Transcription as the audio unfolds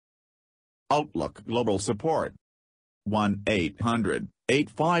Outlook Global Support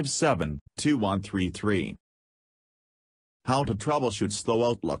 1-800-857-2133. How to troubleshoot slow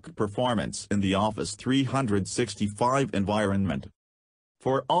Outlook performance in the Office 365 environment.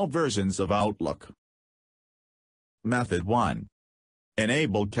 For all versions of Outlook. Method 1.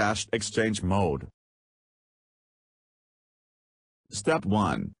 Enable Cached Exchange Mode. Step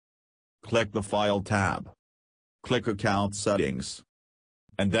 1. Click the File tab. Click Account Settings.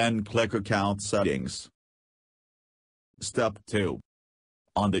 And then click Account Settings. Step 2.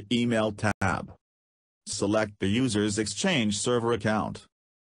 On the Email tab, select the user's Exchange server account.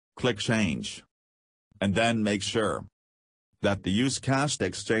 Click Change. And then make sure that the Use Cached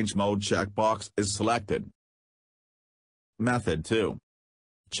Exchange Mode checkbox is selected. Method 2.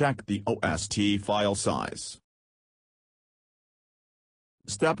 Check the OST file size.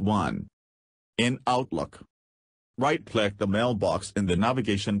 Step 1. In Outlook, right-click the mailbox in the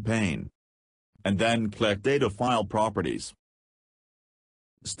navigation pane, and then click Data File Properties.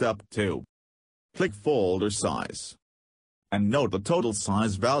 Step 2. Click Folder Size, and note the total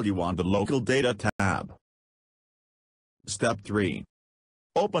size value on the Local Data tab. Step 3.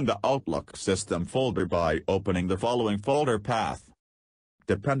 Open the Outlook system folder by opening the following folder path,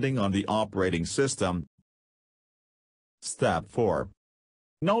 depending on the operating system. Step 4.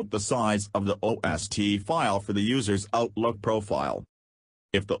 Note the size of the OST file for the user's Outlook profile.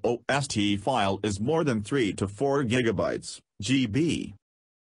 If the OST file is more than 3 to 4 GB,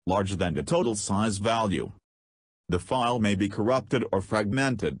 larger than the total size value, the file may be corrupted or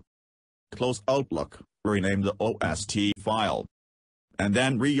fragmented. Close Outlook, rename the OST file, and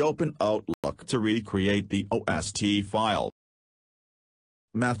then reopen Outlook to recreate the OST file.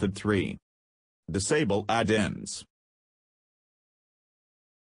 Method 3. Disable add-ins.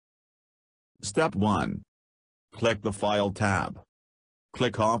 Step 1. Click the File tab.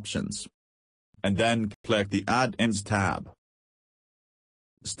 Click Options. And then click the Add-ins tab.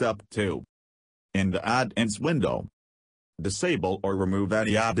 Step 2. In the Add-ins window, disable or remove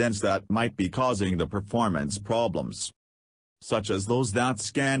any add-ins that might be causing the performance problems, such as those that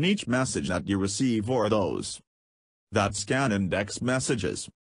scan each message that you receive or those that scan index messages.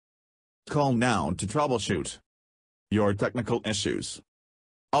 Call now to troubleshoot your technical issues.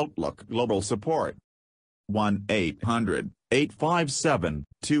 Outlook Global Support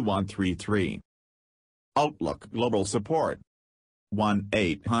 1-800-857-2133. Outlook Global Support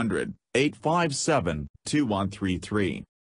 1-800-857-2133.